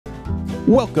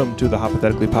Welcome to the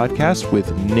Hoppothetically podcast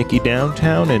with Nikki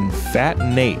Downtown and Fat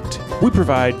Nate. We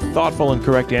provide thoughtful and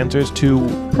correct answers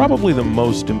to probably the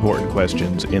most important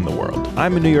questions in the world.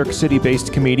 I'm a New York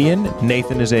City-based comedian.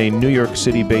 Nathan is a New York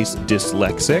City-based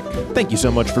dyslexic. Thank you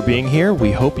so much for being here.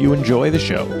 We hope you enjoy the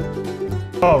show.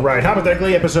 All right,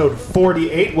 Hoppothetically, episode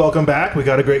 48. Welcome back. We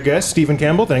got a great guest, Stephen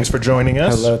Campbell. Thanks for joining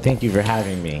us. Hello, thank you for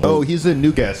having me. Oh, he's a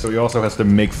new guest, so he also has to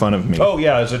make fun of me. Oh,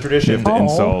 yeah, it's a tradition to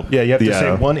insult. Yeah, you have to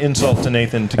say one insult to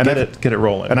Nathan to get it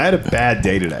rolling. And I had a bad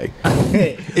day today.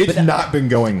 It's not been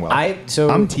going well.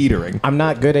 I'm teetering. I'm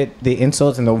not good at the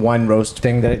insults and the one roast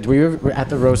thing. We were at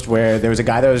the roast where there was a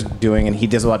guy that was doing, and he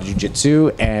does a lot of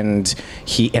jujitsu, and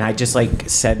I just like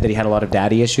said that he had a lot of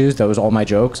daddy issues. That was all my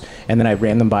jokes, and then I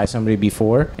ran them by somebody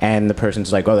before. And the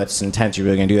person's like, "Oh, that's intense. You're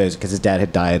really gonna do this?" Because his dad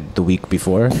had died the week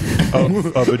before. Of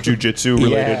a jujitsu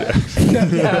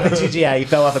related. Yeah, he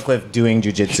fell off a cliff doing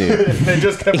jujitsu. They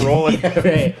just kept rolling. Yeah,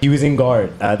 right. He was in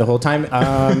guard the whole time.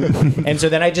 And so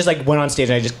then I just like went on stage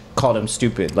and I just called him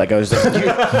stupid. Like I was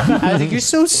like, "You're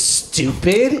so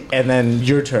stupid." And then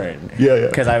your turn. Yeah.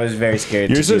 Because I was very scared.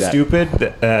 You're so stupid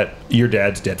that your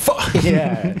dad's dead. Fuck.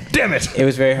 Yeah. Damn it. It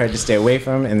was very hard to stay away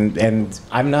from, and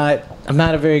I'm not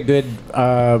a very good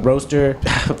roaster.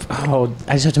 Oh,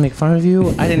 I just have to make fun of you.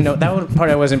 I didn't know that was part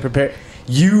I wasn't prepared.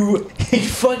 You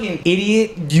fucking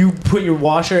idiot! You put your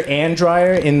washer and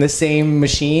dryer in the same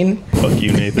machine. Fuck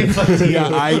you, Nathan. Yeah,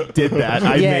 I did that.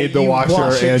 I made the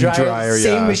washer and dryer.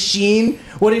 Same machine.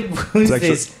 What is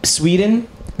this? Sweden?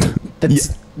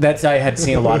 That's I had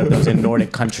seen a lot of those in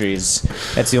Nordic countries.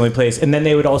 That's the only place. And then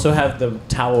they would also have the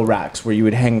towel racks where you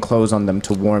would hang clothes on them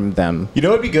to warm them. You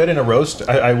know what'd be good in a roast?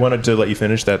 I wanted to let you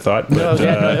finish that thought. But, no,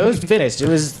 it was finished.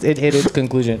 It hit its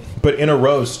conclusion. But in a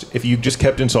roast, if you just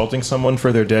kept insulting someone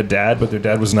for their dead dad, but their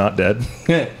dad was not dead,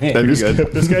 that'd be good.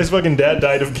 This guy's fucking dad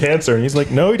died of cancer, and he's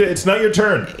like, "No, it's not your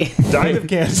turn. Died of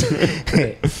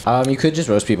cancer." You could just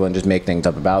roast people and just make things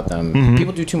up about them. Mm-hmm.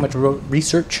 People do too much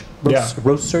research.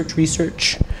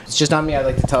 Research. It's just not me. I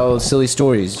like to tell silly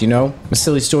stories, I'm a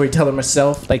silly storyteller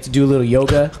myself. Like to do a little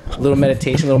yoga, a little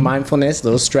meditation, a little mindfulness, a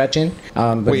little stretching.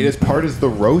 Wait, as part of the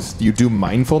roast, you do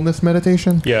mindfulness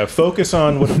meditation? Yeah, focus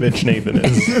on what a bitch Nathan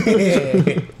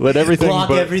is. Let everything block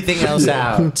everything else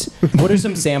out. What are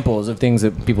some samples of things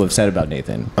that people have said about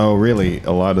Nathan? Oh, really?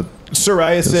 A lot of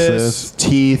psoriasis,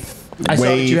 teeth. I saw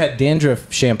that you had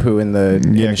dandruff shampoo in the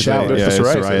shower. Yeah,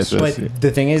 psoriasis. But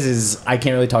the thing is I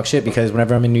can't really talk shit because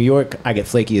whenever I'm in New York, I get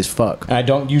flaky as fuck. And I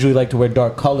don't usually like to wear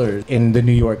dark colors in the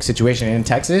New York situation. And in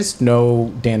Texas,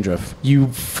 no dandruff. You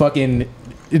fucking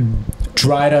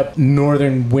dried up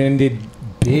northern winded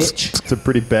bitch. It's a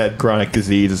pretty bad chronic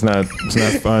disease. It's not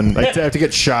fun. I have to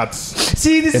get shots.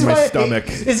 See, this in is my why stomach.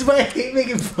 This is why I hate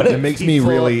making fun of It makes me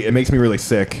really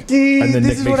sick. Dude, and then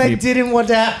this is what I didn't want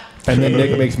to happen. And then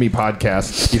Nick makes me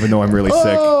podcast, even though I'm really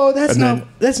sick. Oh, that's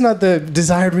not the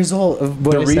desired result of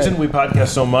what the reason we podcast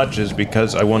so much is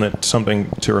because I wanted something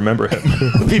to remember him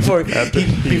before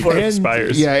it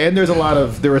expires. Yeah, and there was a lot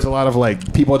of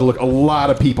like people had to look. A lot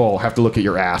of people have to look at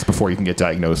your ass before you can get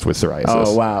diagnosed with psoriasis.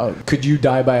 Oh wow! Could you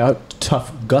die by a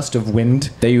tough gust of wind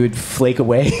that you would flake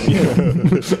away?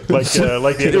 like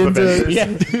the end of Avengers.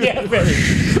 Yeah,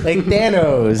 like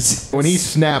Thanos. When he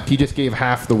snapped, he just gave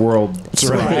half the world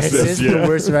psoriasis. This is the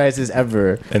worst psoriasis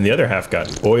ever. And the other half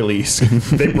got oily.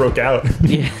 They broke out.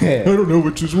 Yeah. I don't know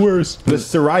which is worse. The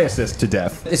psoriasis to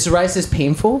death. Is psoriasis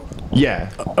painful?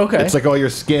 Yeah. Okay. It's like all your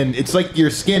skin. It's like your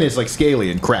skin is like scaly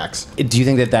and cracks. Do you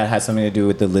think that has something to do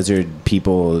with the lizard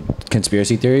people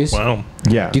conspiracy theories? Wow.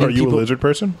 Yeah. Are you a lizard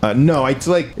person? No. It's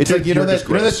like you know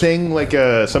that thing like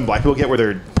some black people get where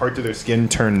their parts of their skin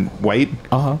turn white.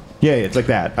 Yeah, it's like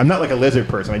that. I'm not like a lizard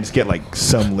person. I just get like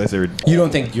some lizard. You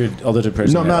don't think you're a lizard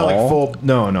person? No, I'm not like full.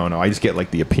 No. I just get like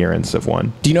the appearance of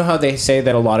one. Do you know how they say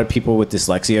that a lot of people with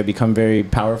dyslexia become very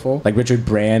powerful? Like Richard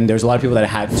Brand, there's a lot of people that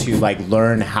had to like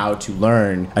learn how to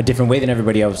learn a different way than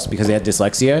everybody else because they had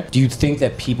dyslexia. Do you think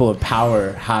that people of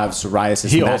power have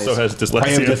psoriasis? He also has dyslexia. I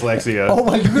have dyslexia. Oh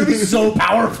my! You're gonna be so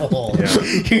powerful. Yeah.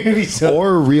 You're gonna be so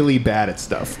or really bad at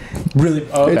stuff. Really?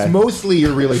 Oh, okay. It's mostly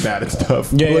you're really bad at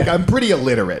stuff. Yeah, like I'm pretty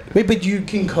illiterate. Wait, but you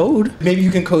can code. Maybe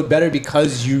you can code better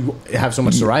because you have so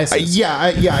much psoriasis.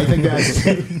 I think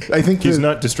that's. I think he's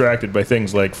not distracted by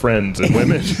things like friends and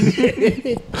women.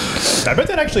 I bet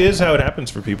that actually is how it happens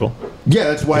for people. Yeah,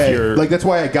 that's why that's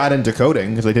why I got into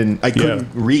coding, because I couldn't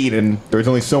read, and there's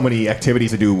only so many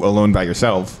activities to do alone by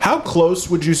yourself. How close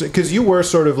would you say, because you were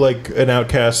sort of like an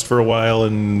outcast for a while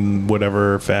and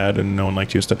whatever, fad, and no one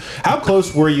liked you and stuff. How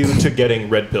close were you to getting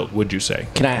red pilled, would you say?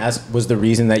 Can I ask, was the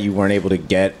reason that you weren't able to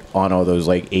get on all those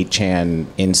like 8chan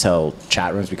incel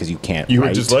chat rooms because you can't You write?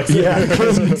 were just like,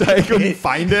 I couldn't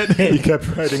find it. You kept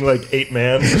writing like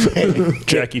 8-man,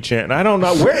 Jackie Chan. I don't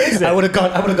know, where is it? I would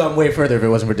have gone way further if it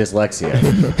wasn't for dyslexia.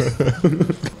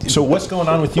 So what's going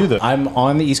on with you though? I'm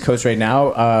on the East Coast right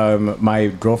now. My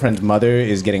girlfriend's mother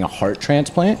is getting a heart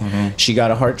transplant. Mm-hmm. She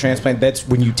got a heart transplant. That's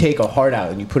when you take a heart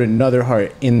out and you put another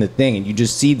heart in the thing, and you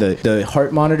just see the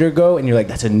heart monitor go, and you're like,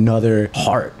 that's another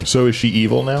heart. So is she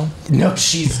evil now? No,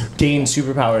 she's gained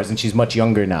superpowers, and she's much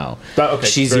younger now. Okay,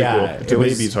 she's very cool. It's a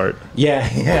baby's heart.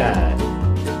 Yeah.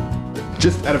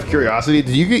 Just out of curiosity,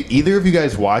 did either of you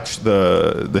guys watch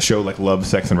the show like Love,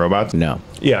 Sex, and Robots? No.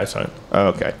 Yeah, I saw it. Oh,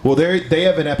 okay. Well, they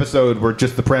have an episode where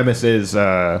just the premise is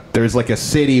there's like a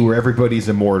city where everybody's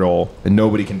immortal and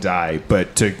nobody can die,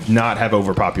 but to not have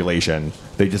overpopulation,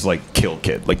 they just like kill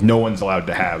kids. Like no one's allowed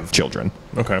to have children.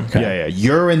 Okay. Yeah.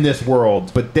 You're in this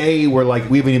world, but they were like,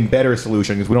 we have an even better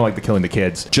solution because we don't like the killing the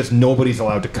kids. Just nobody's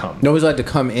allowed to come. Nobody's allowed to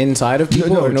come inside of people?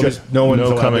 No one's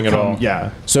allowed coming to at come. all.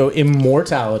 Yeah. So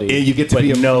immortality. You get to but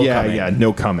be no yeah, coming. Yeah,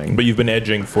 no coming. But you've been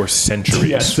edging for centuries.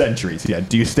 Yeah, centuries. Yeah.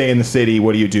 Do you stay in the city?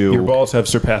 What do you do? Your balls have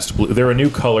surpassed blue. They're a new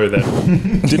color that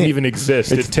didn't even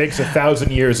exist. It takes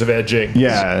 1,000 years of edging.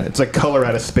 Yeah, it's like color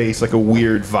out of space, like a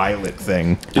weird violet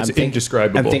thing. It's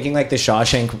indescribable. I'm thinking like the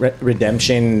Shawshank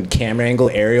Redemption camera angle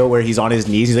aerial where he's on his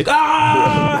knees. He's like,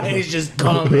 ah! And he's just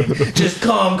coming. Just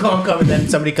come. And then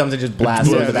somebody comes and just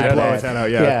blasts over the back wall.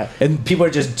 Yeah. And people are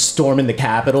just storming the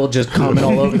Capitol, just coming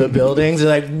all over the buildings.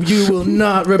 They're like, you will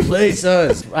not replace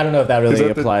us. I don't know if that really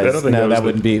applies. No, that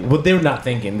wouldn't be. Well, they were not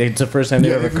thinking. It's the first time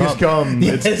they ever come.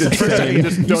 It's the first time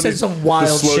you said some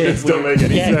wild shit. Don't make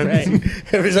any sense. Right.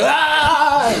 Everybody's like,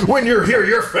 ah! When you're here,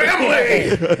 you're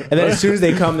family. And then as soon as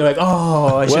they come, they're like,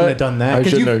 oh, I shouldn't have done that.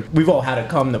 Because we've all had a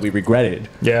come that we regretted.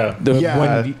 Yeah.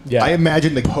 I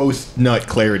imagine the post-nut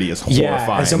clarity is horrifying.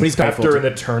 Yeah, and somebody's after an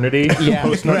eternity,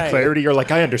 post-nut clarity, you're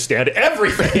like, I understand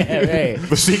everything. Yeah, right.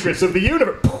 The secrets of the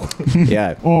universe.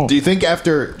 Yeah. Do you think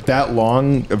after that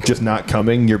long of just not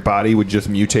coming, your body would just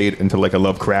mutate into like a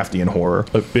Lovecraftian horror?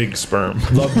 A big sperm.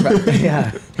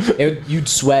 Yeah. You'd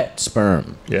sweat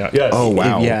sperm. Yeah. Yes. Oh,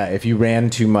 wow. If you ran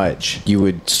too much, you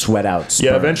would sweat out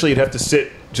sperm. Yeah, eventually you'd have to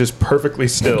sit just perfectly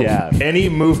still. Yeah. Any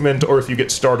movement, or if you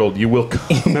get startled, you will come.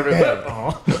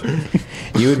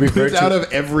 You would refer to out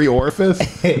of every orifice.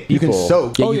 You can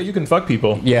soak. Oh yeah, you can fuck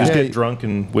people. Yeah. Just get drunk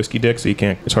and whiskey dick, so you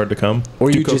can't. It's hard to come.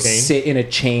 Or you cocaine. just sit in a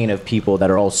chain of people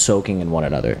that are all soaking in one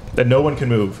another, that no one can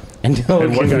move. And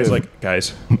one guy's like,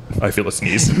 guys, I feel a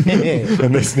sneeze,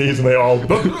 and they sneeze, and they all.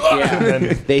 Yeah. And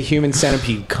then, they human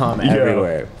centipede come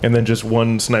everywhere. And then just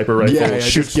one sniper rifle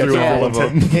shoots through all of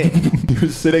them. He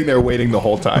was sitting there waiting the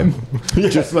whole time,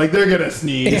 just like they're gonna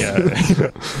sneeze. Yeah.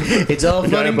 It's all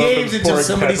fun and games until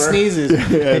somebody sneezes.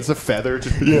 Yeah, it's a feather.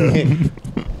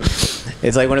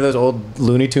 It's like one of those old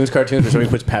Looney Tunes cartoons where somebody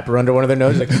puts pepper under one of their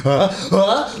noses, like,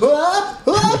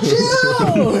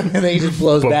 and then he just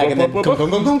blows back, and then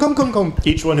come.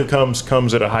 Each one who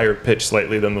comes at a higher pitch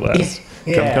slightly than the last.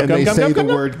 Yeah. And they say the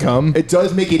word come. It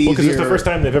does make it easier. Because it's the first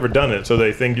time they've ever done it, so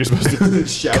they think you're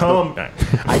supposed to come.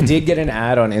 I did get an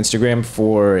ad on Instagram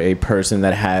for a person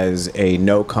that has a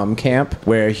no cum camp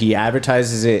where he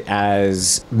advertises it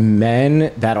as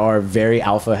men that are very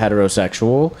alpha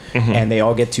heterosexual, and they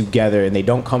all get together and they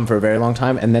don't come for a very long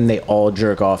time, and then they all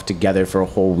jerk off together for a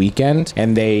whole weekend,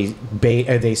 and they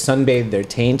sunbathe their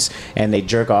taints and they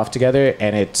jerk off together,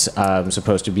 and it's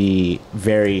supposed to be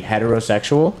very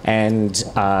heterosexual, and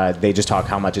they just talk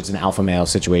how much it's an alpha male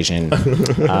situation,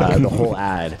 the whole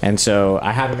ad. And so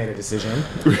I haven't made a decision,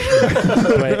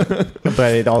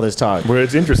 but all this talk. Well,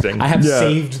 it's interesting. I have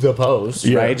saved the post,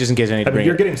 right, just in case I need to bring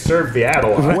you're getting served the ad a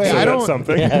lot. Wait, so I don't. That's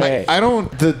something. I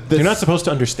don't. You're not supposed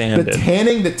to understand the it.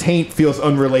 tanning the taint feels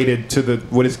unrelated to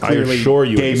what is clearly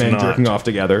gay men jerking off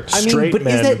together. I mean, but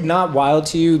is it not wild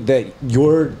to you that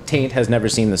your taint has never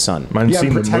seen the sun? Mine's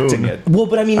seen the moon. It. Well,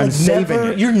 but I mean, like,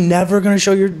 never. You're never gonna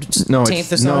show your taint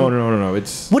the sun. No.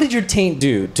 It's what did your taint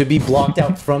do to be blocked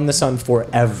out from the sun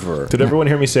forever? Did everyone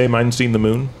hear me say mine's seen the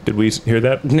moon? Did we hear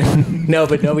that? No,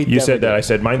 but no, we. You said that. I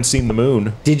said mine's seen the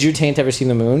moon. Did your taint ever seen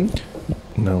the moon?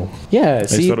 No. Yeah. I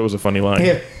just thought it was a funny line.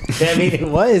 Yeah. I mean, it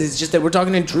was. It's just that we're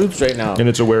talking in truths right now. And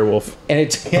it's a werewolf. And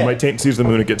it's When my taint sees the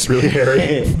moon, it gets really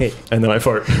hairy, and then I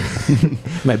fart.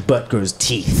 my butt grows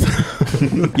teeth.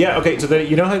 Yeah, okay, so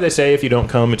you know how they say if you don't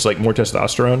come, it's like more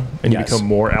testosterone, and you Yes. become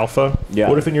more alpha? Yeah.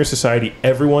 What if in your society,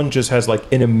 everyone just has like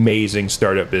an amazing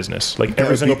startup business? Like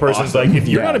every would single be person's awesome. like, if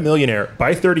you're Yeah. not a millionaire,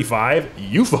 by 35,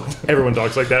 you fucked. Everyone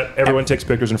talks like that. Everyone takes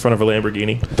pictures in front of a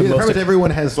Lamborghini. The problem is everyone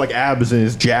has like abs and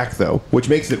is jacked though, which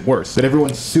makes it worse. That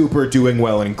everyone's super doing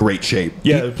well and in great shape.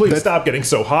 Yeah, please stop getting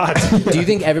so hot. Do you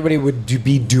think everybody would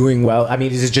be doing well? I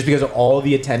mean, is it just because of all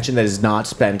the attention that is not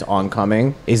spent on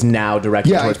coming is now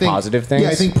directed towards positive things? Yeah,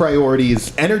 I think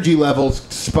priorities, energy levels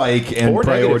spike, and Or negative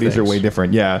priorities are things. way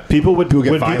different. Yeah, People would, People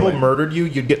get when violent. people murdered you,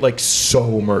 you'd get like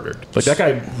so murdered. Like that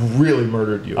guy really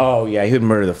murdered you. Oh yeah, he would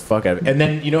murder the fuck out of it. And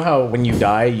then you know how when you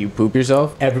die, you poop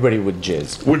yourself. Everybody would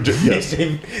jizz. Yes.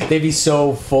 They'd be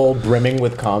so full brimming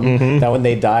with cum that when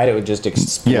they died, it would just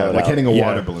explode. yeah, like out. hitting a Yeah.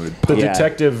 water balloon. The Yeah.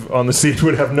 detective on the scene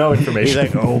would have no information.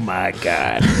 He's like, oh my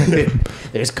god,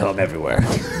 there's cum everywhere.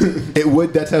 It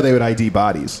would. That's how they would ID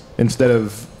bodies instead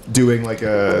of doing like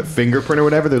a fingerprint or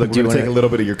whatever. They're like, Do you we're gonna take wanna- a little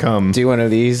bit of your cum. Do one of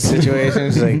these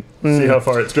situations, like See how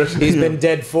far it stretches. he's been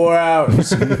dead 4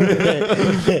 hours.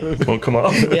 Won't come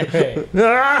off. Yeah.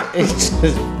 Ah! It's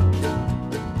just-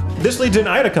 This leads in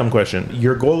I had a cum question.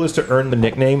 Your goal is to earn the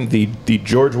nickname the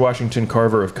George Washington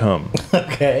Carver of cum.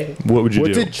 okay. What would you What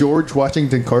do? did George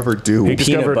Washington Carver do? He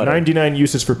discovered butter. 99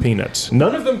 uses for peanuts.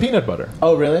 None of them peanut butter.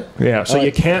 Oh really? Yeah, so Oh,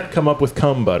 you can't come up with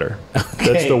cum butter.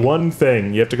 That's the one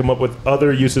thing. You have to come up with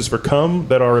other uses for cum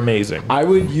that are amazing. I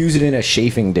would use it in a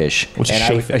chafing dish. What's a And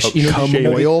I would- chafing- you know, cum you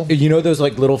know- oil? You know those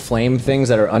like little flame things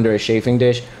that are under a chafing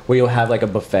dish where you'll have like a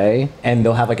buffet and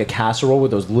they'll have like a casserole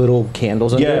with those little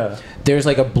candles under Yeah. it. There's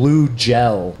like a blue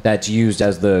gel that's used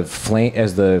as the flame,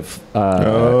 as the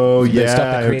Oh, the yeah, stuff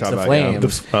I that know creates what the you're talking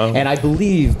about, flames. yeah. And I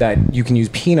believe that you can use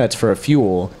peanuts for a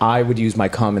fuel. I would use my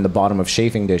cum in the bottom of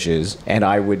chafing dishes, and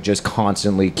I would just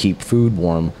constantly keep food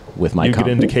warm with my You cum.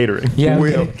 get into catering. Yeah,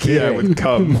 Well, yeah, with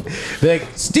cum. Be like,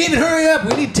 Steven, hurry up!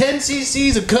 We need 10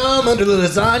 cc's of cum under the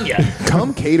lasagna.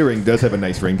 Cum catering does have a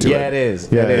nice ring to it. Yeah, it is.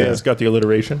 Yeah, it Yeah, is. it's got the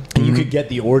alliteration. You could get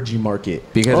the orgy market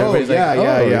because Oh, everybody's yeah, like,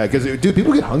 yeah, oh. yeah. Because, dude,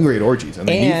 people get hungry at orgies and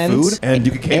they And need food, and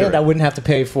you can cater and I it. wouldn't have to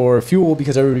pay for fuel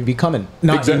because everybody would be coming.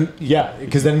 Not yeah,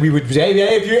 because then we would say,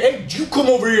 hey, you come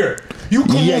over here. You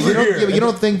come Yeah, over you don't, here. yeah, but you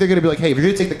don't think they're going to be like, hey, if you're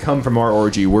going to take the cum from our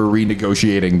orgy, we're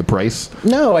renegotiating the price?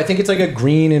 No, I think it's like a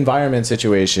green environment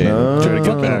situation. Trying to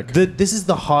get back. This is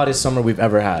the hottest summer we've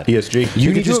ever had. ESG. You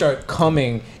need could to do- start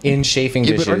coming in chafing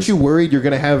Yeah, dishes. but aren't you worried you're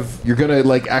gonna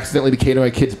like accidentally cater my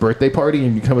kid's birthday party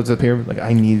and you come up to the parent like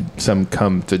I need some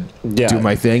cum to do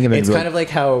my thing, and then It's kind of like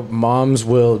how moms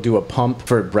will do a pump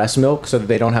for breast milk so that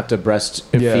they don't have to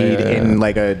breastfeed yeah. in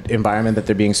like an environment that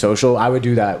they're being social. I would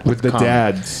do that with the cum.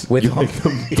 dads. With you make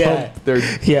them yeah, pump their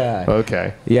yeah,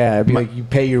 okay. yeah. It'd be like you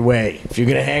pay your way if you're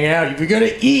gonna hang out. If you're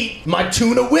gonna eat my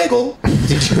tuna wiggle.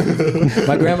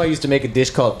 My grandma used to make a dish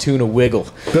called tuna wiggle.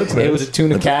 That's It nice. was a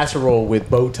tuna casserole with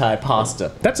bow tie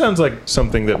pasta. That sounds like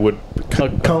something that would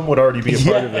cum would already be a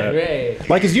part of that. right.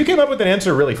 Like, if you came up with an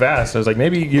answer really fast, I was like,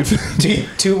 maybe you.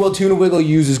 Tuna wiggle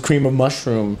uses cream of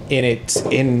mushroom in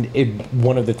in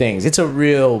one of the things. It's a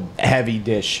real heavy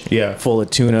dish. Yeah. Full of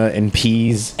tuna and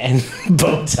peas and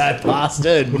bow tie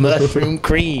pasta and mushroom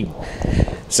cream.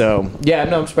 So yeah,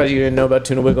 no, I'm surprised you didn't know about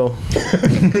tuna wiggle.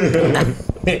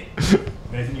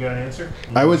 Nathan, you got an answer?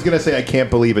 I was gonna say I can't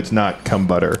believe it's not cum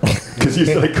butter because you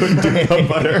said I couldn't do cum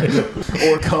butter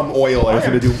or cum oil. I was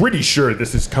gonna do. Pretty sure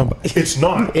this is cum. It's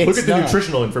not. It's Look at the not.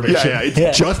 nutritional information. It's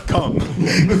Yeah. just cum.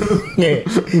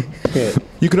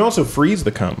 You can also freeze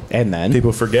the cum. And then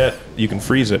People forget you can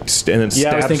freeze it and then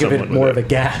yeah, I was stab thinking of someone it more with of a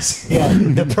gas. Yeah,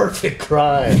 the perfect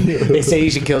crime. They say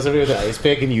you should kill somebody with an ice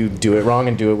pick, and you do it wrong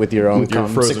and do it with your own With your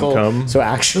frozen cumsicle. cum. So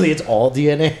actually, it's all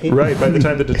DNA. Right. By the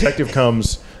time the detective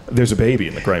comes, there's a baby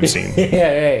in the crime scene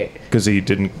Yeah, right. because he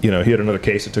didn't. He had another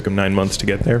case. It took him 9 months to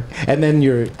get there. And then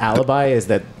your alibi is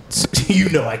that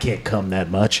I can't come that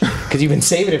much because you've been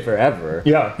saving it forever.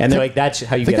 Yeah. And they're like, that's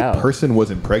how you I think get a out. person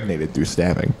was impregnated through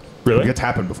stabbing. Really? Like, it's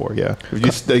happened before. Yeah,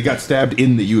 they got stabbed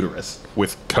in the uterus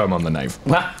with cum on the knife.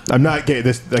 Wow. I'm not gay.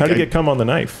 This. How did he get cum on the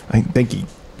knife? I think he.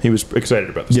 He was excited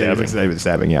about the Yeah, he stabbing. was excited with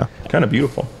stabbing. Yeah, Kind of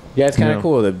beautiful. Yeah, it's kind of Yeah.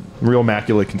 cool. That, real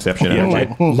immaculate conception. Yeah,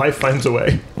 energy. life finds a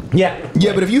way. yeah.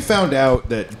 Yeah, but if you found out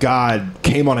that God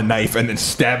came on a knife and then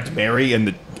stabbed Mary in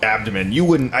the abdomen, you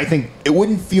wouldn't. I think it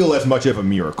wouldn't feel as much of a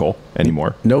miracle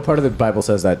anymore. No part of the Bible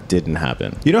says that didn't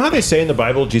happen. You know how they say in the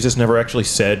Bible, Jesus never actually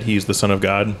said he's the Son of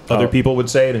God? Other Oh. people would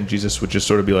say it, and Jesus would just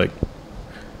sort of be like,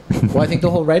 Well, I think the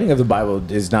whole writing of the Bible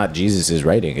is not Jesus'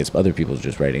 writing; it's other people's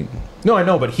just writing. No, I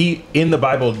know, but in the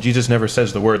Bible, Jesus never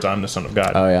says the words, I'm the Son of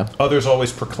God. Oh, yeah? Others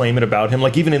always proclaim it about him,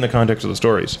 like even in the context of the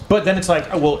stories. But then it's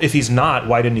like, oh, well, if he's not,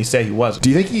 why didn't he say he was? Do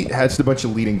you think he has a bunch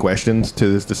of leading questions to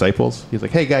his disciples? He's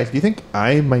like, hey guys, do you think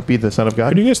I might be the Son of God?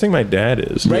 Who do you guys think my dad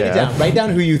is? Write it down. Write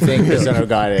down who you think the Son of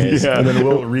God is. Yeah, and then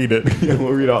we'll read it.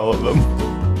 We'll read all of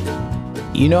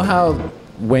them. You know how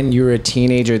when you were a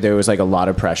teenager, there was like a lot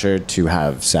of pressure to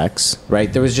have sex,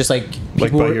 right? There was just like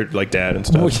Like by your dad and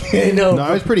stuff. no, No,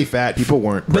 I was pretty fat. People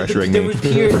weren't pressuring there me.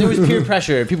 was peer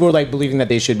pressure. People were like believing that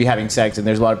they should be having sex, and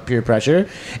there's a lot of peer pressure.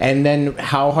 And then,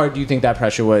 how hard do you think that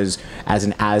pressure was as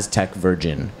an Aztec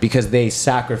virgin? Because they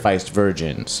sacrificed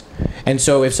virgins, and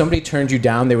so if somebody turned you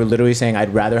down, they were literally saying,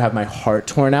 "I'd rather have my heart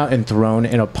torn out and thrown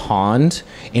in a pond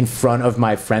in front of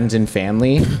my friends and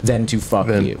family than to fuck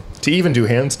you." To even do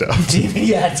hand stuff.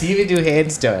 Yeah, to even do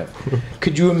hand stuff.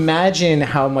 Could you imagine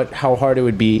how hard it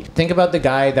would be? Think about the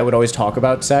guy that would always talk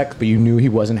about sex, but you knew he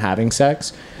wasn't having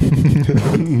sex.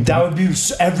 That would be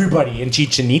everybody in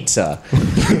Chitsunitsa.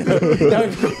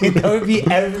 that would be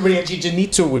everybody in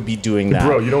Chitsunitsa would be doing that.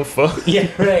 Bro, you don't fuck? Yeah,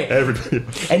 right. Everybody.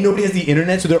 And nobody has the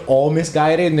internet, so they're all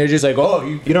misguided, and they're just like, oh,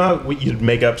 You know how you'd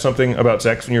make up something about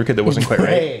sex when you were a kid that wasn't quite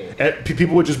right?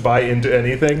 People would just buy into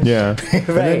anything. Yeah. And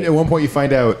then at one point you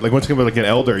find out, like once you become like an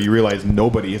elder, you realize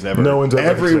nobody has ever. No one's ever.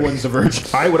 Everyone's a virgin.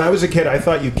 When I was a kid, I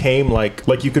thought you came like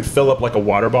you could fill up like a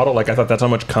water bottle. Like I thought that's how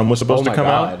much cum was supposed to come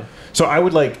out. So I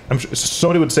would like, I'm sure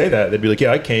somebody would say that. They'd be like,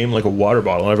 yeah, I came like a water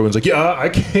bottle. And everyone's like, yeah, I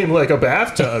came like a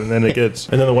bathtub. And then and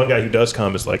then the one guy who does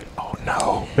come is like, oh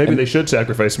no, maybe they should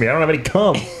sacrifice me. I don't have any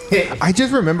cum. I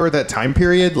just remember that time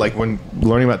period, like when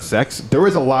learning about sex, there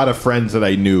was a lot of friends that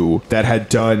I knew that had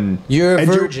done. You're a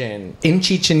virgin in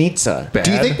Chichen Itza.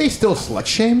 Do you think they still slut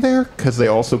shame there? Because they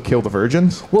also kill the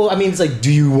virgins? Well, I mean, it's like,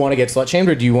 do you want to get slut shamed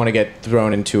or do you want to get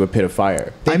thrown into a pit of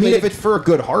fire? I mean, if it's for a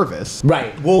good harvest.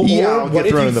 Right. Well, yeah, or I'll what get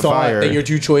if thrown you in the thought fire. that your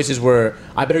two choices were,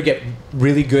 I better get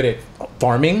really good at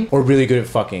farming or really good at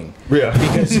fucking? Yeah.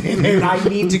 Because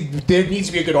there needs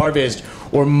to be a good harvest,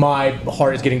 or my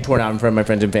heart is getting torn out in front of my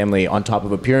friends and family on top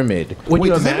of a pyramid. Wait,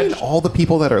 does that mean all the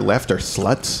people that are left are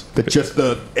sluts? That just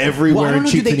everywhere Well, I don't in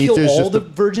know, do they kill Chitsunitsa all the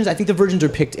virgins? I think the virgins are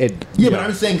picked at... Yeah, but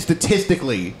I'm saying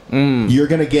statistically, you're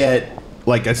going to get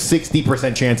like a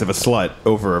 60% chance of a slut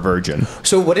over a virgin.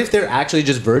 So what if they're actually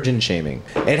just virgin shaming?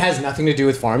 It has nothing to do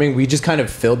with farming. We just kind of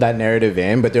filled that narrative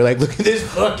in, but they're like, look at this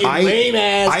fucking lame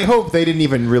ass. I hope they didn't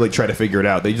even really try to figure it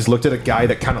out. They just looked at a guy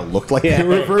that kind of looked like they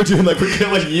were a virgin, like we're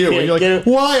killing you. And you're like,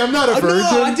 why? I'm not a virgin.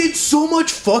 No, I did so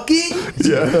much fucking.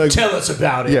 Yeah, like, Tell us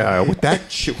about it. Yeah, with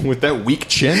that weak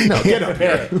chin. No, get up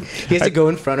here. He has to go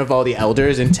in front of all the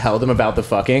elders and tell them about the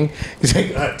fucking. He's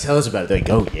like, tell us about it. They're like,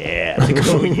 oh yeah. Like,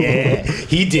 oh yeah.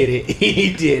 He did it.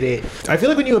 He did it. I feel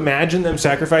like when you imagine them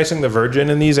sacrificing the virgin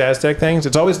in these Aztec things,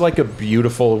 it's always like a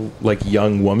beautiful, like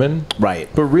young woman. Right.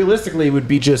 But realistically, it would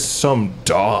be just some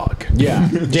dog. Yeah.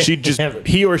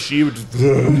 He or she would,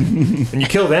 and you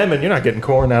kill them, and you're not getting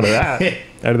corn out of that.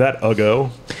 Out of that uggo.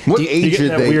 What you age getting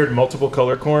did that they? weird multiple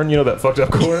color corn? You know that fucked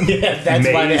up corn? Yeah, that's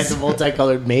why they had the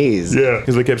multicolored maze. Yeah,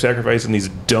 because they kept sacrificing these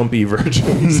dumpy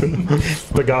virgins.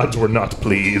 The gods were not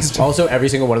pleased. Also, every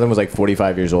single one of them was like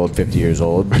 45 years old, 50 years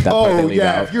old. That part they Oh leave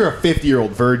yeah, out. if you're a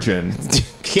 50-year-old virgin.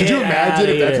 Could you imagine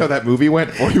if that's how that movie went?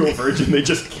 40-year-old virgin, they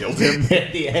just killed him.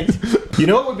 At the end. You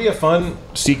know what would be a fun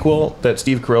sequel that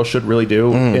Steve Carell should really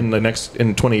do in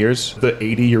 20 years? The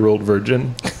 80-year-old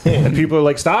virgin. And people are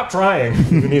like, stop trying.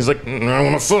 And he's like, I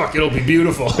want to fuck. It'll be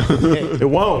beautiful. It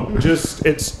won't.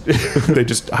 They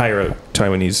just hire a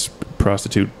Taiwanese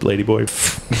prostitute ladyboy.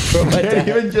 Can't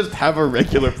even just have a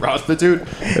regular prostitute.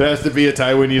 It has to be a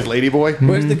Taiwanese ladyboy.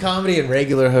 Where's the comedy in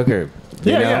regular hooker?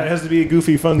 You know? Yeah, it has to be a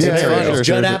goofy, fun Yeah, scenario. sure.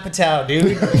 Judd Apatow,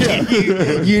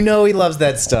 dude. you know he loves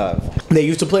that stuff. They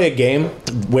used to play a game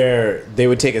where they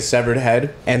would take a severed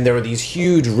head, and there were these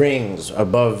huge rings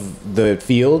above the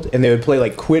field, and they would play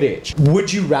like Quidditch.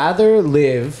 Would you rather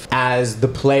live as the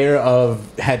player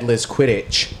of headless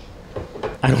Quidditch?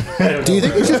 I don't Do you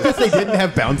think it's just because they didn't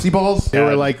have bouncy balls? They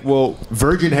were like, well,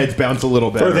 virgin heads bounce a little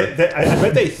better. Or I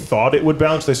bet they thought it would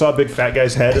bounce. They saw a big fat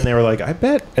guy's head, and they were like, I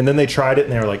bet. And then they tried it,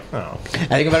 and they were like, oh. I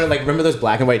think about it like, remember those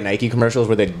black and white Nike commercials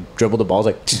where they dribble the balls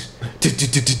like,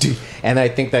 and I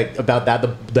think that about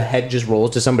that, the head just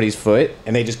rolls to somebody's foot,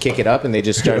 and they just kick it up, and they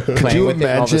just start playing with it,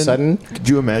 and all of a sudden. Could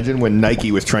you imagine when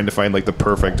Nike was trying to find like the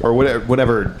perfect, or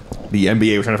whatever the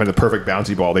NBA was trying to find the perfect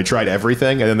bouncy ball. They tried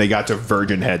everything, and then they got to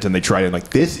virgin heads, and they tried it like,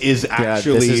 this is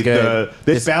actually this is good.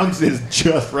 this bounce is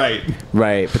just right.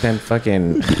 Right, but then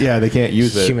fucking Yeah, they can't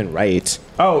use it. human rights.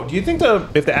 Oh, do you think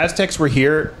if the Aztecs were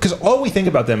here, because all we think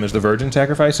about them is the virgin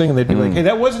sacrificing, and they'd be like, hey,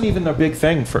 that wasn't even a big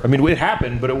thing I mean, it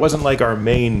happened, but it wasn't like our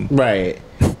main Right.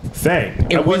 thing.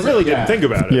 We wasn't- really didn't think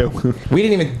about it. Yeah. We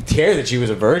didn't even care that she was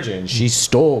a virgin. She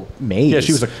stole maize. Yeah,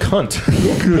 she was a cunt.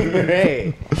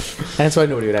 Right. That's why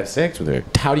nobody would have sex with her.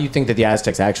 How do you think that the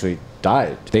Aztecs actually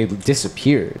died? They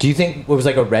disappeared. Do you think it was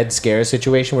like a Red Scare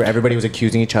situation where everybody was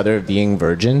accusing each other of being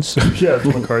virgins? Yeah,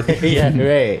 McCarthy. Yeah,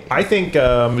 right. I think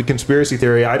the conspiracy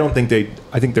theory. I don't think they.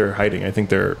 I think they're hiding. I think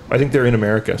they're in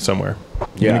America somewhere.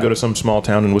 You're gonna go to some small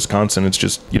town in Wisconsin. It's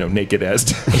just naked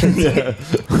Aztecs.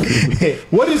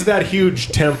 What is that huge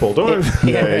temple? Don't.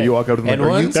 Yeah, you walk up to them And like,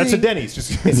 are you? once That's a he- Denny's.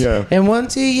 Just Yeah. And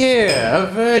once a year, a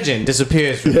virgin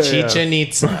disappears from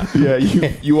Chitsunitsa. Yeah,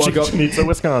 you walk up. Chitsunitsa,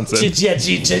 Wisconsin.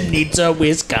 Chitsunitsa,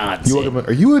 Wisconsin. You walk up.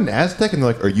 Are you an Aztec? And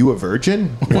they're like, are you a virgin?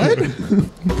 What?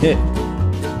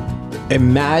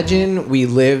 Imagine we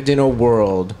lived in a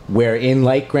world where,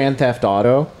 like Grand Theft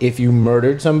Auto, if you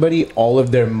murdered somebody, all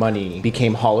of their money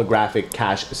became holographic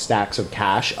cash stacks of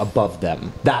cash above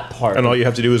them. That part. And all you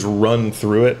have to do is run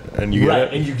through it, and you get right,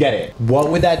 it. and you get it. What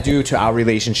would that do to our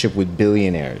relationship with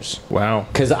billionaires? Wow.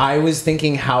 Because I was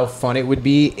thinking how fun it would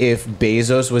be if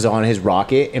Bezos was on his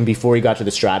rocket and before he got to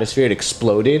the stratosphere, it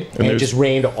exploded and it there's- just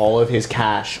rained all of his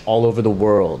cash all over the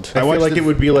world. I feel like it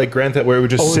would be like Grand Theft, where it would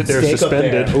just sit there Stake up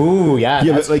suspended. there. Ooh, yeah. Yeah,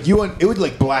 that's- but like it would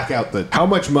like black out how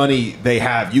much money they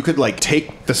have. You could like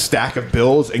take the stack of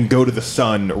bills and go to the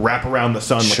sun, wrap around the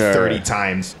sun like Sure. 30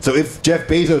 times. So if Jeff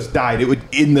Bezos died, it would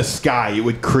in the sky. It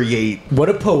would create. What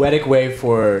a poetic way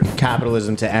for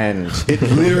capitalism to end. It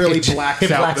literally blacks,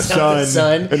 It out, blacks the out the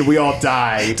sun, sun. and we all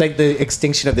die. It's like the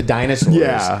extinction of the dinosaurs.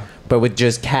 Yeah. But with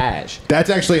just cash. That's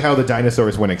actually how the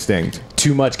dinosaurs went extinct.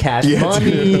 Too much cash Yeah.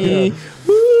 money.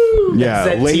 Woo! Yeah,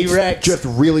 That's that T-Rex. just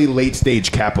really late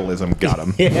stage capitalism got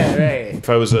them. Yeah, right. If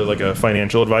I was a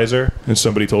financial advisor and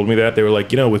somebody told me that, they were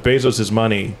like, with Bezos'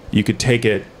 money, you could take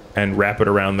it and wrap it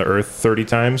around the earth 30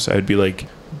 times. I'd be like,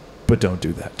 but don't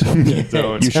do that.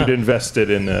 Don't. You should invest it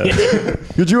in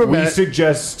Could you we imagine?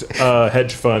 suggest a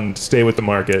hedge fund, stay with the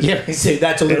market. Yeah, I say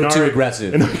that's a little too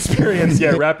aggressive. In our experience,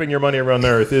 wrapping your money around the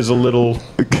earth is a little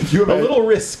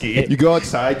risky. You go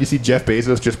outside, you see Jeff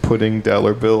Bezos just putting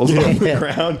dollar bills on the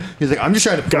ground. He's like, I'm just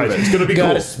trying to prove Guys, it. it's going to be You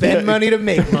gotta cool. spend money to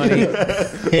make money.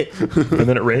 And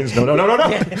then it rains. No.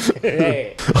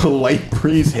 Hey. A light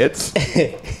breeze hits.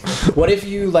 What if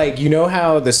you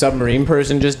how the submarine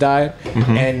person just died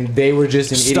and they were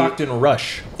just an Stockton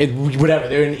Rush. whatever,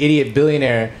 they're an idiot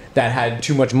billionaire that had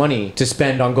too much money to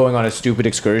spend on going on a stupid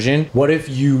excursion. What if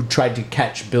you tried to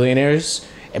catch billionaires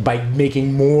by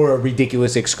making more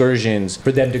ridiculous excursions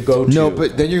for them to go to? No,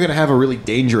 but then you're going to have a really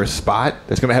dangerous spot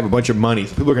that's going to have a bunch of money.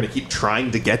 So people are going to keep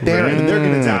trying to get there, and then they're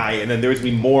going to die, and then there's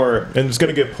going to be more. And it's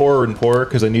going to get poorer and poorer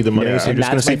because they need the money. Yeah. So you're And just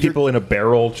going to that's see my- people in a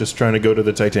barrel just trying to go to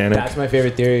the Titanic. That's my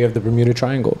favorite theory of the Bermuda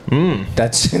Triangle.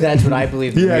 That's what I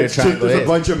believe the Bermuda It's just, Triangle there's is. a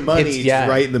bunch of money It's- just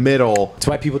right in the middle. That's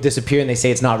why people disappear and they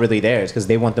say it's not really theirs because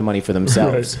they want the money for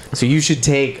themselves. So you should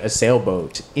take a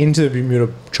sailboat into the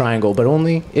Bermuda Triangle, but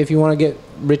only if you want to get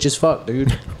rich as fuck,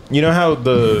 dude. You know how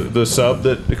the sub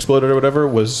that exploded or whatever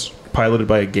was piloted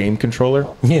by a game controller?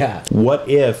 Yeah. What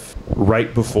if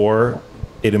right before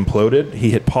it imploded,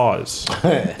 he hit pause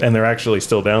and they're actually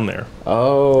still down there?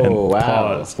 Oh, And wow.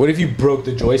 pause. What if you broke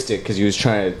the joystick because he was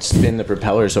trying to spin the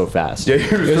propeller so fast? Yeah,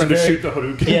 he was It was trying to very- shoot the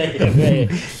Hadouken.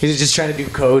 Yeah. He was just trying to do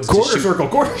codes. to Quarter shoot- circle,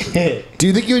 quarter. Do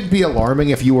you think it would be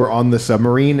alarming if you were on the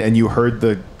submarine and you heard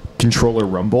the controller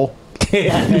rumble?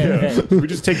 We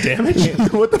just take damage?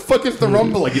 What the fuck is the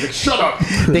rumble? Like, he's like, shut up!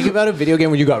 Think about a video game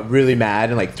where you got really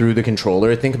mad and threw the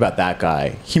controller. Think about that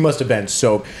guy. He must have been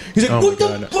so. He's like, Oh what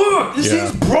my the God. fuck? This Yeah.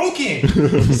 thing's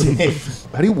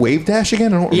broken. How do you wave dash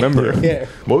again? I don't remember. Yeah.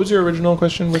 What was your original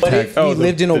question? With But tag? if we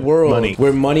lived in a the world money.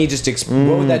 where money just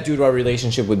what would that do to our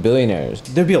relationship with billionaires?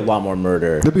 There'd be a lot more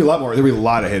murder. There'd be a lot more. There'd be a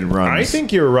lot of hidden runs. I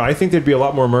think you're right. I think there'd be a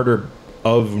lot more murder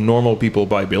of normal people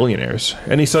by billionaires.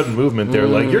 Any sudden movement, they're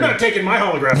like, "You're not taking my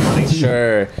holograph money."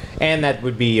 Sure. And that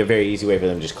would be a very easy way for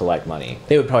them to just collect money.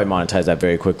 They would probably monetize that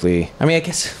very quickly. I mean, I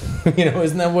guess,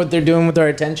 isn't that what they're doing with our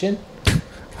attention?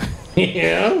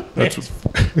 Yeah.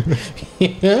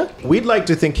 Yeah. We'd like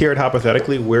to think here at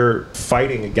Hoppothetically, we're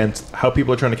fighting against how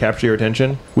people are trying to capture your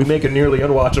attention. We make a nearly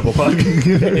unwatchable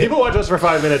podcast. People watch us for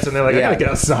 5 minutes and they're like, I Yeah. gotta get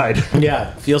outside.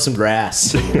 Yeah. Feel some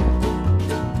grass.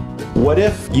 What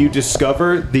if you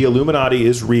discover the Illuminati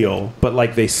is real, but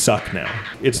like they suck now?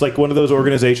 It's like one of those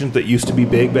organizations that used to be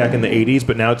big back in the 80s,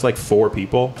 but now it's like 4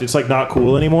 people. It's like not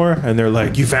cool anymore. And they're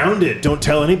like, you found it. Don't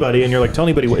tell anybody. And you're like, tell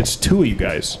anybody what? It's 2 of you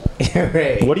guys.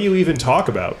 Right. What do you even talk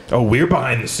about? Oh, we're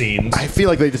behind the scenes. I feel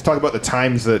like they just talk about the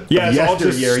times that Yeah, it's all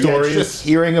just stories. It's just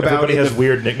hearing about Everybody it. has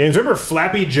weird nicknames. Remember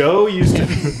Flappy Joe used to...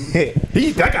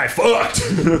 that guy fucked.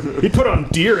 He put on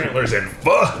deer antlers and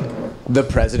fuck. The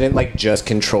president like just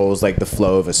controls like the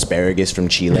flow of asparagus from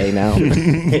Chile now.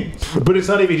 But it's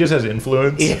not even, he just has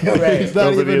influence. Yeah, right. It's not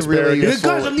Over the even really. asparagus. You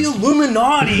guys are the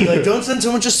Illuminati. Like, don't send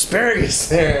so much asparagus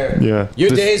there. Yeah. Your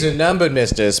This- days are numbered,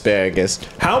 Mr. Asparagus.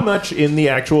 How much in the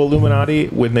actual Illuminati,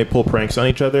 when they pull pranks on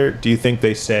each other, do you think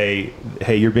they say,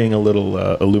 hey, you're being a little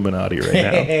Illuminati right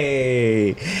now?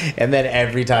 Hey. And then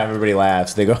every time everybody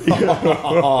laughs, they go,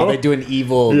 oh, they do an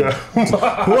evil.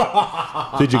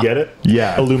 Yeah. Did you get it?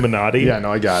 Yeah. Illuminati. Yeah,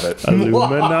 no, I got it.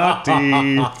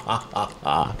 Illuminati.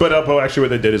 But actually what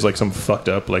they did is like some fucked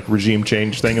up like regime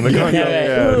change thing in the country.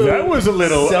 yeah. That was a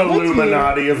little Someone's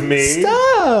Illuminati of me.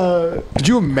 Stop. Could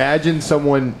you imagine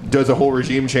someone does a whole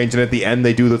regime change and at the end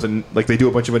they do those like they do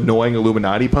a bunch of annoying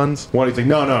Illuminati puns? One he's like,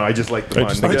 no, I just like the I pun.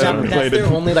 just Like, like But Yeah. that's their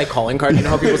only like calling card. You know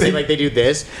how people say like they do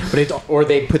this, but it's or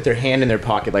they put their hand in their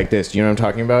pocket like this. Do you know what I'm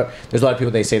talking about? There's a lot of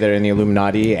people they say they're in the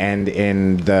Illuminati and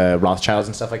in the Rothschilds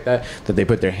and stuff like that. That they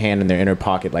put their hand in their inner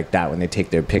pocket like that when they take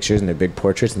their pictures and their big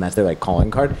portraits, and that's their like calling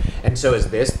card. And so is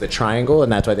this the triangle,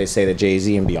 and that's why they say that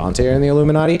Jay-Z and Beyonce are in the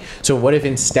Illuminati. So what if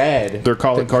instead Their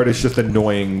calling card is just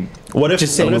annoying. What if,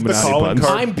 Just say what if the Illuminati calling puns.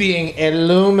 card... I'm being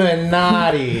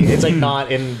Illuminati? It's like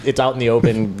not in. It's out in the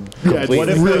open. Yeah, it's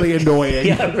completely. really annoying.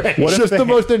 Yeah, right. What just the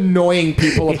most annoying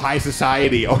people of high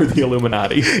society are the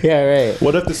Illuminati. Yeah, right.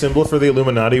 What if the symbol for the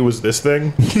Illuminati was this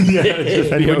thing?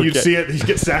 And when you'd Okay. see it, you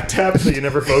get sack tapped, so you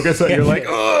never focus. And you're like,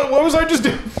 oh, what was I just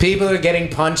doing? People are getting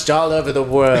punched all over the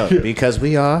world because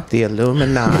we are the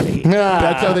Illuminati.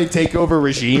 That's how they take over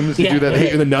regimes. They Yeah. do that. They hit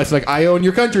you in the nuts. Like, I own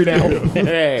your country now.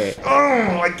 Hey.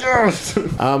 Oh my gosh.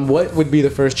 What would be the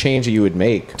first change that you would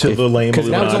make To the lame Because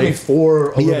now it's only Illuminati.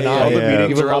 4 All Illuminati. the meetings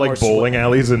Give it a are lot all more like bowling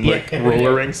alleys and like Yeah.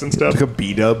 roller rinks and stuff. Like a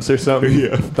B-dubs or something. Yeah.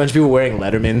 A bunch of people wearing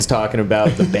Lettermans talking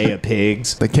about the Bay of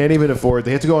Pigs. They can't even afford.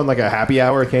 They have to go on like a happy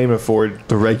hour. Can't even afford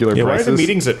the regular Yeah, why are prices. the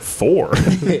meetings at 4?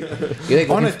 You're like,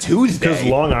 on a looking, Tuesday? Because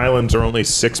Long Island's are only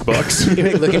 $6.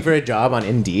 you're like looking for a job on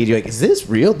Indeed. You're like, is this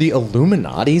real? The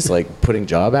Illuminati's like putting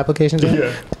job applications in?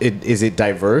 Yeah. Is it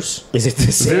diverse? Is it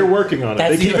the same? They're working on it.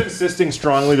 That's They keep the- insisting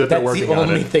strongly that they're That's working the on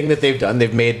only it. thing that they've done.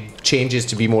 They've made changes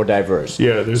to be more diverse.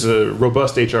 Yeah, there's a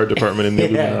robust HR department in the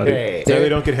Yeah, Illuminati. right. Yeah, they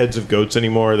don't get heads of goats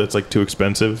anymore. That's like too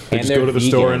expensive. They And just they're go to the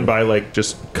store vegan. and buy like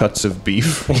just cuts of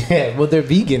beef. Yeah, well, they're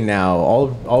vegan now.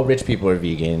 All rich people are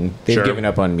vegan. They've Sure. given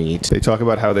up on meat. They talk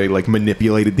about how they like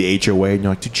manipulated the HOA, and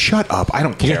you're like, dude, shut up. I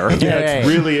don't care. Yeah, it's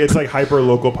Right. really, it's like hyper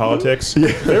local politics.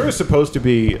 There was supposed to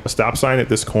be a stop sign at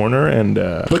this corner, and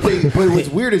But what's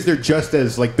weird is they're just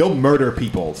as like they'll murder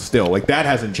people still. Like that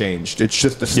hasn't changed. It's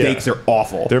just the stakes are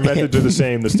awful. their methods are the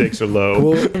same. The stakes are low.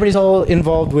 Well, everybody's all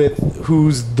involved with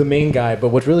who's the main guy, but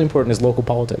what's really important is local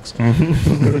politics.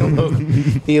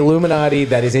 The Illuminati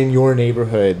that is in your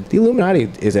neighborhood, the Illuminati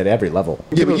is at every level.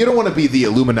 Yeah, but you don't want to be the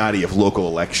Illuminati of local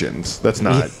elections. That's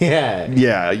not. Yeah.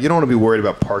 Yeah, you don't want to be worried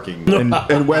about parking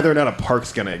and whether or not a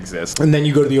park's going to exist. And then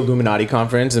you go to the Illuminati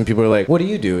conference, and people are like, "What do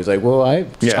you do?" It's like, "Well, I'm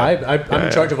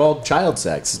in charge of all child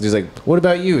sex." He's like, "What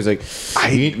about you?" He's like,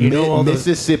 "You know all those."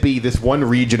 Mississippi, this one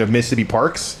region of Mississippi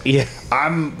parks. Yeah.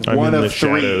 I'm I'm one in of the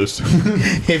 3. shadows.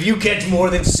 If you catch more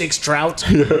than 6 trout,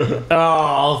 oh,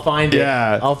 I'll find it.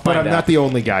 Yeah, I'll but find I'm out. not the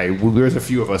only guy. Well, there's a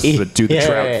few of us that do the Yeah,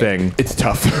 trout right. thing. It's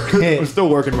tough. I'm still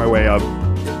working my way up.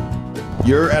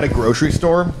 You're at a grocery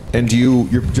store and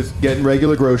you're just getting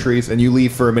regular groceries and you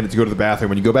leave for a minute to go to the bathroom.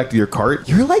 When you go back to your cart,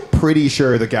 you're like pretty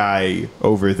sure the guy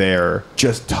over there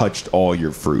just touched all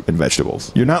your fruit and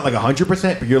vegetables. You're not like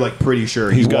 100%, but you're like pretty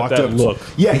sure He's he got walked that up. look.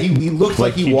 Yeah, he looks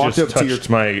like he walked just up to your. touched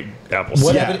my apples.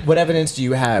 What, Yeah. what evidence do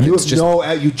you have? You It's have just, no.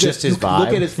 You just his you look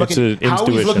vibe. at his fucking It's an how he's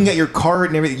intuition. looking at your cart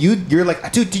and everything. You're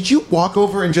like, dude, did you walk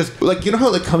over and just like you know how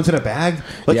it like, comes in a bag?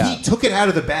 Like Yeah. he took it out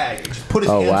of the bag, and just put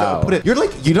his Oh, hands wow. out, put it. You're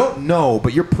like you don't know,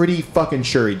 but you're pretty fucking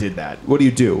sure he did that. What do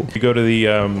you do? You go to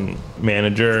the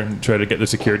manager and try to get the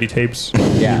security tapes.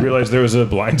 Yeah. You realize there was a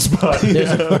blind spot.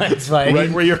 It's like,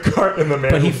 Right where your cart and the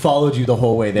man. but he followed you the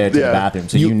whole way there to Yeah. the bathroom,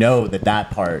 so you know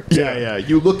that part. Yeah.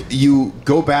 You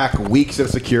go back weeks of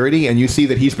security, property, and you see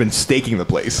that he's been staking the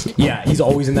place. Yeah, he's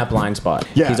always in that blind spot.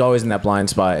 Yeah. He's always in that blind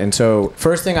spot. And so,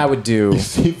 first thing I would do...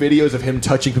 See videos of him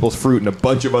touching people's fruit in a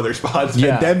bunch of other spots,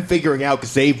 Yeah. and them figuring out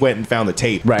because they went and found the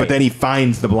tape. Right. But then he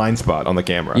finds the blind spot on the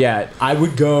camera. Yeah, I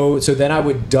would go... So then I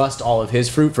would dust all of his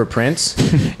fruit for prints,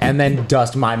 and then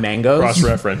dust my mangoes.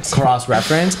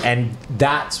 Cross-reference. And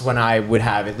that's when I would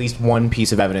have at least one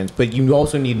piece of evidence. But you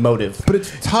also need motive. But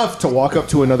it's tough to walk up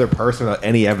to another person without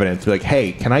any evidence. Be like,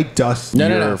 hey, can I dust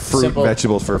your fruit, Simple.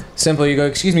 vegetables for... Simple, you go,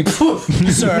 excuse me,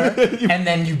 sir, and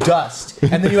then you dust.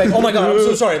 And then you're like, oh my God, I'm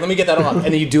so sorry, let me get that off. And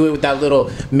then you do it with that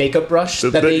little makeup brush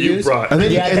that they use. And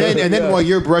then, while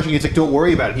you're brushing, it's like, don't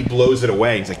worry about it. He blows it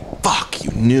away. He's like, fuck,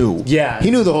 you knew. Yeah.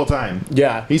 He knew the whole time.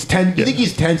 Yeah. He's 10... You think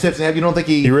he's 10 steps ahead? You don't think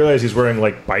he... You realize he's wearing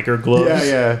like biker gloves.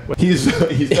 Yeah. He's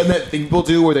done that thing people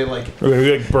do where they like... He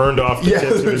like burned off the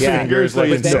tips of his fingers like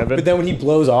in Seven. But then when he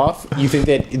blows off, you think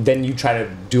that then you try to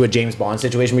do a James Bond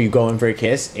situation where you go in for a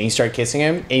kiss and you start kissing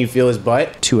him and you feel his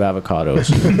butt. 2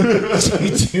 avocados.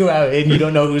 And you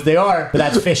don't know whose they are, but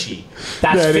that's fishy.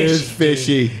 That is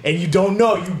fishy. Dude. And you don't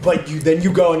know. Then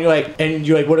you go and you're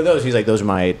like, what are those? He's like, those are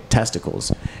my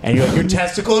testicles. And you're like, your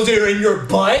testicles are in your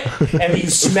butt? And you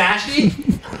smash it?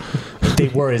 They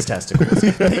were his testicles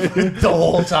the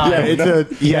whole time. Yeah,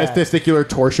 he has testicular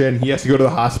torsion. He has to go to the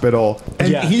hospital.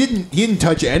 And he didn't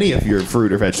touch any of your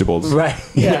fruit or vegetables. Right.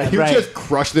 Yeah. He just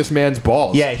crushed this man's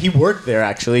balls. Yeah, he worked there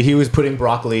actually. He was putting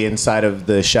broccoli inside of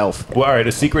the shelf. Well, all right,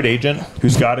 a secret agent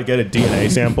who's got to get a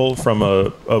DNA sample from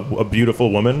a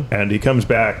beautiful woman, and he comes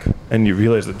back, and you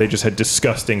realize that they just had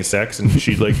disgusting sex, and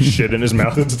she like shit in his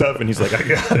mouth and stuff, and he's like, I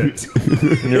got it.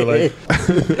 And you're like,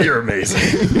 you're amazing.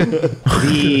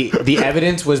 The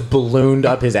evidence was ballooned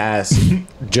up his ass,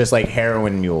 just like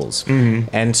heroin mules. Mm-hmm.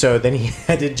 And so then he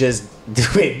had to just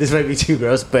wait. This might be too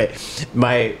gross, but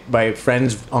my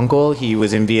friend's uncle, he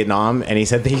was in Vietnam, and he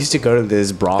said they used to go to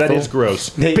this brothel. That is gross.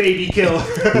 Baby killer.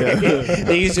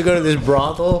 They used to go to this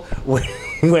brothel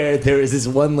where there was this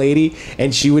one lady,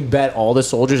 and she would bet all the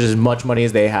soldiers as much money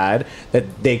as they had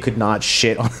that they could not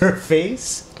shit on her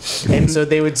face. And so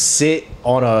they would sit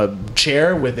on a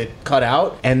chair with it cut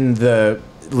out, and the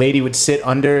lady would sit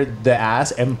under the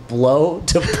ass and blow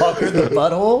to pucker the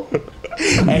butthole.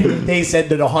 And they said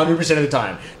that 100% of the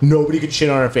time, nobody could shit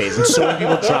on her face. And so many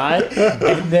people tried.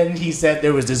 And then he said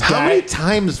there was this guy. How many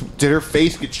times did her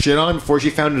face get shit on before she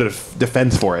found a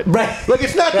defense for it? Right. Like,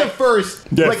 it's not the first.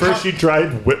 Yeah, like, first she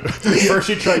tried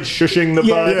shushing the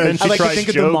butt, then she I like tried to think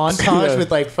jokes. of the montage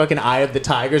with like fucking Eye of the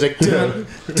Tigers, like dun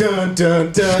dun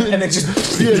dun dun, and then just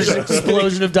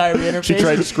explosion of diarrhea in her She face.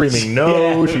 tried screaming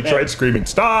no. She tried screaming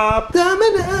stop.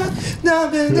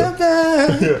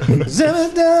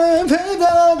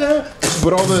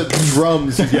 But all the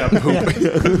drums,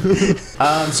 poop.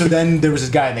 So then there was this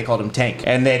guy, and they called him Tank.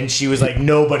 And then she was like,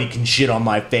 nobody can shit on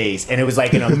my face. And it was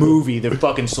like in a movie, the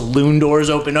fucking saloon doors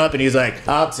open up, and he's like,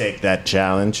 I'll take that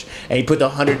challenge. And he put the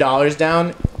 $100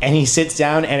 down, and he sits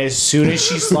down, and as soon as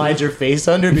she slides her face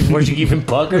under before she even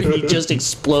puckered, he just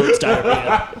explodes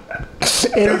diarrhea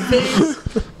in her face.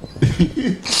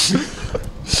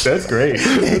 That's great.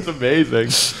 That's amazing.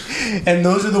 And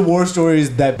those are the war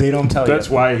stories that they don't tell you. That's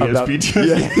why he has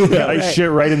PTSD. I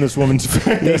shit right in this woman's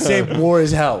face. They say war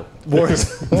is hell. War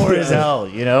is hell,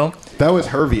 you know? That was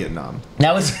her Vietnam.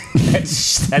 That's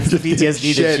the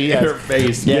PTSD that she in has. her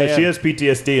face. Yeah, she has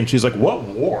PTSD, and she's like, what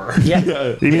war?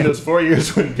 Yeah. You mean those 4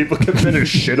 years when people kept in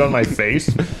shit on my face?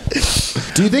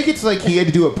 Do you think it's like he had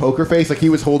to do a poker face, like he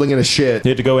was holding in a shit? He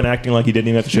had to go in acting like he didn't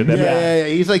even have to shit that bad.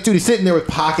 Yeah. He's like, dude, he's sitting there with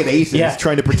pocket aces,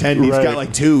 trying to pretend he's Right. got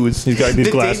like twos. He's got these The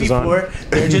day glasses before, on.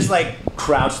 they're just like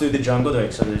crouched through the jungle. They're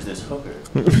like, so there's this hooker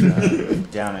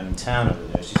down in town over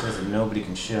there. She says that nobody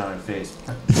can shit on her face.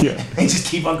 Yeah. They just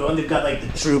keep on going. They've got like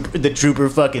the trooper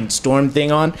fucking storm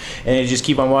thing on, and they just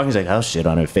keep on walking. He's like, I'll shit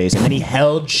on her face. And then he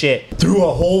held shit through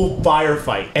a whole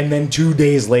firefight. And then 2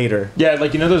 days later. Yeah,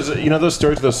 like you know those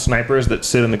stories of those snipers that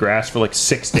sit in the grass for like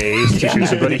 6 days to shoot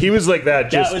somebody. He was like that.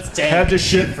 Just was Tank. had to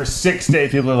shit for 6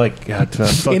 days. People are like, God,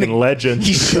 fucking legend.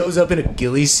 He shows up in a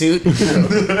ghillie suit.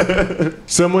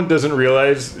 Someone doesn't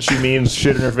realize she means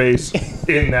shit in her face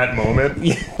in that moment.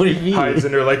 Yeah, what do you mean? Hides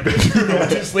in her like bedroom while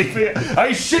she's sleeping.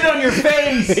 I shit on your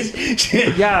face.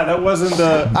 Yeah, that wasn't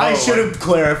the. I should have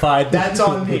clarified. That's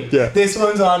on me. Yeah. This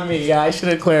one's on me. Yeah, I should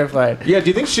have clarified. Yeah,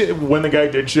 do you think when the guy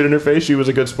did shit in her face, she was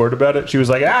a good sport about it? She was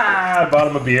like, bought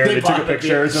him a beer. They took a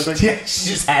picture or something. Yeah, she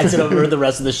just hands it over the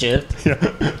rest of the shift.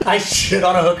 Yeah. I shit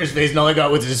on a hooker's face, and all I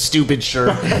got was this stupid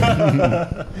shirt.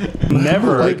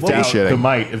 Never Like doubt shitting. the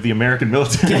might of the American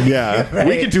military. Yeah. Yeah, Right.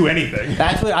 we could do anything.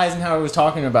 That's what Eisenhower was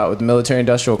talking about with the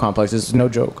military-industrial complex. It's no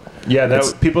joke. Yeah,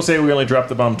 people say we only dropped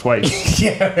the bomb twice.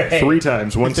 Yeah, right. 3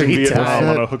 times. Once in 3 Vietnam times.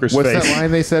 on a hooker's What's face. that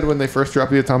line they said when they first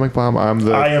dropped the atomic bomb?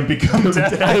 I am become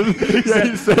death.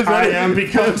 I am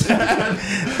become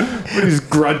death. He's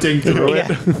grunting through it.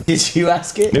 Yeah. Did you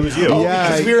ask it? It was you. Oh, Yeah.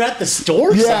 because we were at the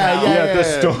store somehow. Yeah, at the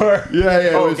store. Yeah.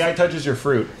 Oh, it was- guy touches your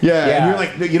fruit. yeah. Yeah. And you're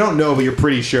like, you don't know, but you're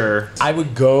pretty sure. I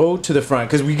would go to the front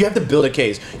because we have to build a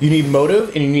case. You need motive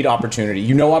and you need opportunity.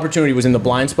 You know opportunity was in the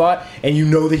blind spot and you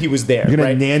know that he was there. You're gonna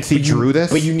right? Nancy But you- Drew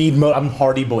this? But you need I'm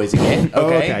Hardy Boys again.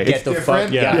 Okay, okay. Get It's the different?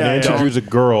 fuck. Yeah, Nancy don't- Drew's a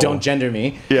girl. Don't gender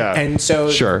me. Yeah. And so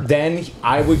Sure. then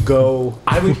I would go.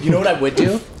 You know what I would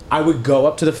do? I would go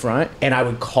up to the front and I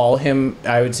would call him.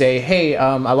 I would say, "Hey,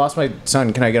 I lost my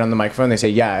son. Can I get on the microphone?" They say,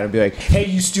 "Yeah." And I'd be like, "Hey,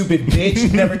 you stupid bitch! You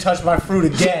never touch my fruit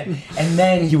again." And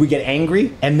then he would get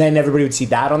angry, and then everybody would see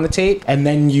that on the tape, and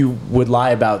then you would lie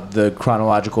about the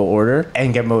chronological order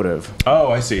and get motive.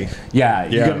 Oh, I see. Yeah,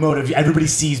 you Yeah. get motive. Everybody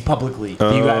sees publicly.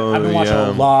 I've been watching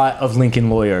yeah. a lot of Lincoln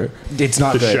Lawyer. It's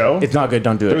not The good. show? It's not good.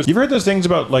 Don't do it. You've heard those things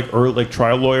about like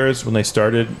trial lawyers when they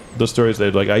started those stories?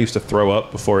 They'd like, I used to throw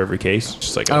up before every case.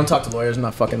 Just like I don't talk to lawyers. I'm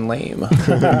not fucking lame.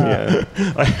 yeah.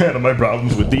 I had my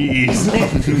problems with these.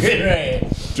 Right.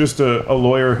 Just a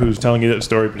lawyer who's telling you that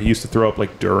story, but he used to throw up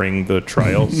like during the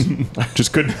trials.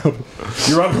 Just couldn't help it.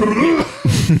 You're up.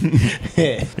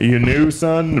 You knew,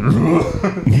 son.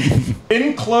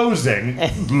 In closing,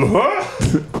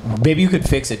 Maybe you could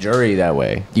fix a jury that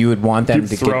way. You would want them Keep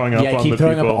to throwing up on keep the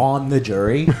throwing up people. on the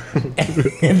jury,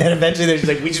 and then eventually they're just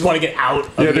like, we just want to get out.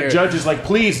 Of yeah, the here. judge is like,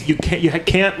 please, you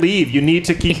can't leave. You need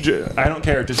to keep. I don't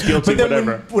care, just guilty, But then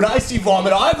whatever. when I see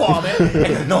vomit, I vomit, and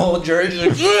then the whole jury's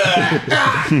like,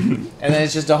 and then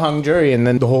it's just a hung jury, and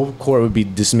then the whole court would be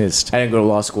dismissed. I didn't go to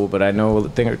law school, but I know a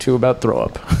thing or two about throw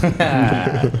up.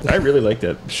 I really like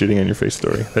that shitting on your face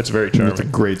story. That's very charming. It's a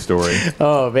great story.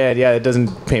 Oh man, yeah, it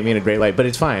doesn't paint me in a great light, but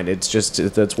it's fine. It's just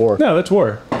that's war. No, that's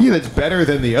war. Yeah, that's better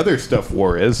than the other stuff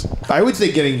war is. I would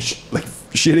say getting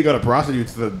shitting on a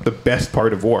prostitute's the best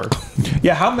part of war.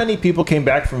 Yeah, how many people came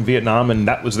back from Vietnam and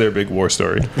that was their big war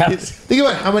story? Think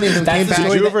about how many of them That's came the back.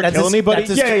 story Did you ever that's kill his- anybody?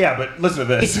 that's his- Yeah, but listen to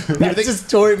this. That's a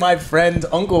story my friend's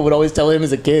uncle would always tell him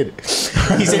as a kid.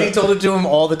 He said he told it to him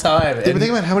all the time. Yeah, but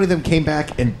think about how many of them came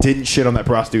back and didn't shit on that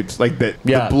prostitute. Like the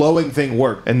blowing thing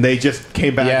worked, and they just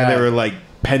came back and they were like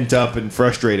pent up and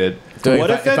frustrated. So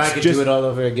What if if I that's could just- do it all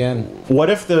over again?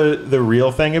 What if the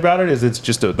real thing about it is it's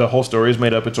just the whole story is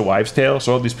made up? It's a wives' tale.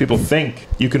 So all these people think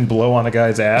you can blow on a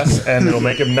guy's ass and it'll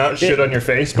make him not shit on your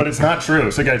face, but it's not true.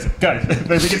 So guys, I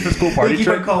think it's this cool party They keep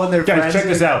trick. on calling their guys, friends check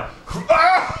this out.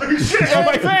 Ah, you shit on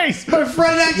my face. My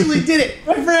friend actually did it.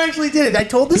 My friend actually did it. I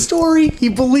told the story. He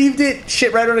believed it.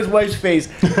 Shit right on his wife's face.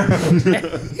 He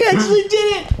actually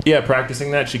did it. Yeah, practicing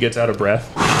that, she gets out of breath.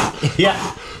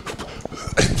 Yeah.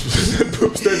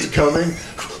 Poop starts coming.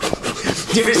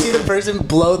 Do you ever see the person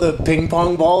blow the ping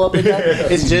pong ball up in there?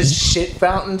 It's just shit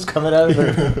fountains coming out of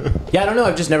her. Yeah, I don't know.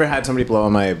 I've just never had somebody blow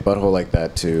on my butthole like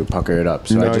that to pucker it up.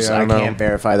 So No, I don't can't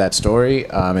verify that story. It's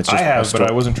just I a have, but story.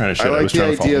 I wasn't trying to I shit. I like was the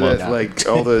trying to fall idea in love. that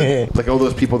like all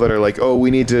those people that are like, oh,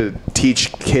 we need to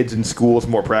teach kids in schools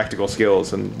more practical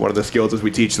skills, and one of the skills is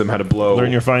we teach them how to blow.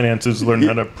 Learn your finances. Learn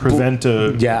how to prevent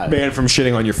a man from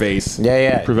shitting on your face.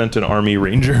 Yeah. prevent an army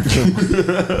ranger.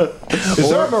 Is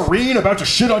there a marine about to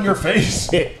shit on your face?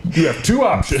 You have 2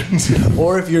 options.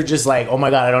 Or if you're just like, oh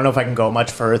my god, I don't know if I can go much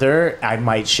further, I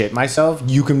might shit myself.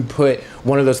 You can put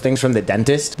one of those things from the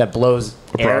dentist that blows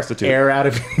prostitute. air out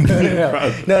of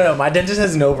no. My dentist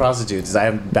has no prostitutes. I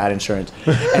have bad insurance.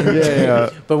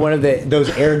 And, But one of those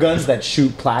air guns that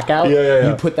shoot plaque out,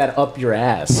 you put that up your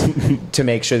ass to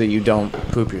make sure that you don't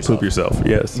poop yourself. Poop yourself.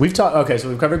 Yes. We've talked. Okay, so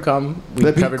we've covered cum. We've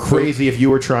That'd be covered crazy if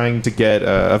you were trying to get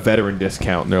a veteran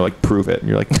discount and they're like, prove it, and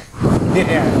you're like, Poop.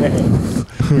 Yeah.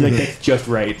 that's just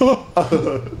right.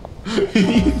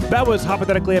 That was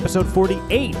Hoppothetically episode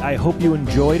 48. I hope you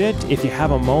enjoyed it. If you have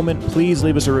a moment, please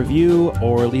leave us a review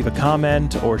or leave a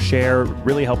comment or share. It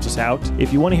really helps us out.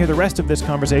 If you want to hear the rest of this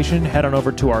conversation, head on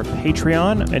over to our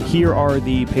Patreon, and here are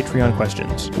the Patreon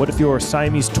questions. What if your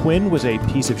Siamese twin was a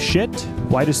piece of shit?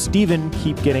 Why does Steven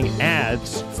keep getting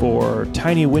ads for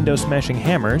tiny window smashing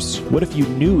hammers? What if you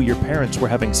knew your parents were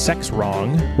having sex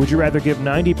wrong? Would you rather give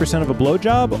 90% of a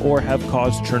blowjob or have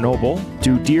caused Chernobyl?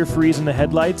 Do deer freeze in the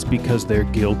headlights because they're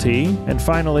guilty? And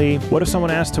finally, what if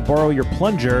someone asked to borrow your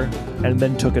plunger and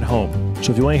then took it home?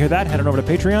 So if you want to hear that, head on over to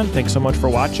Patreon. Thanks so much for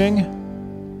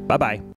watching. Bye-bye.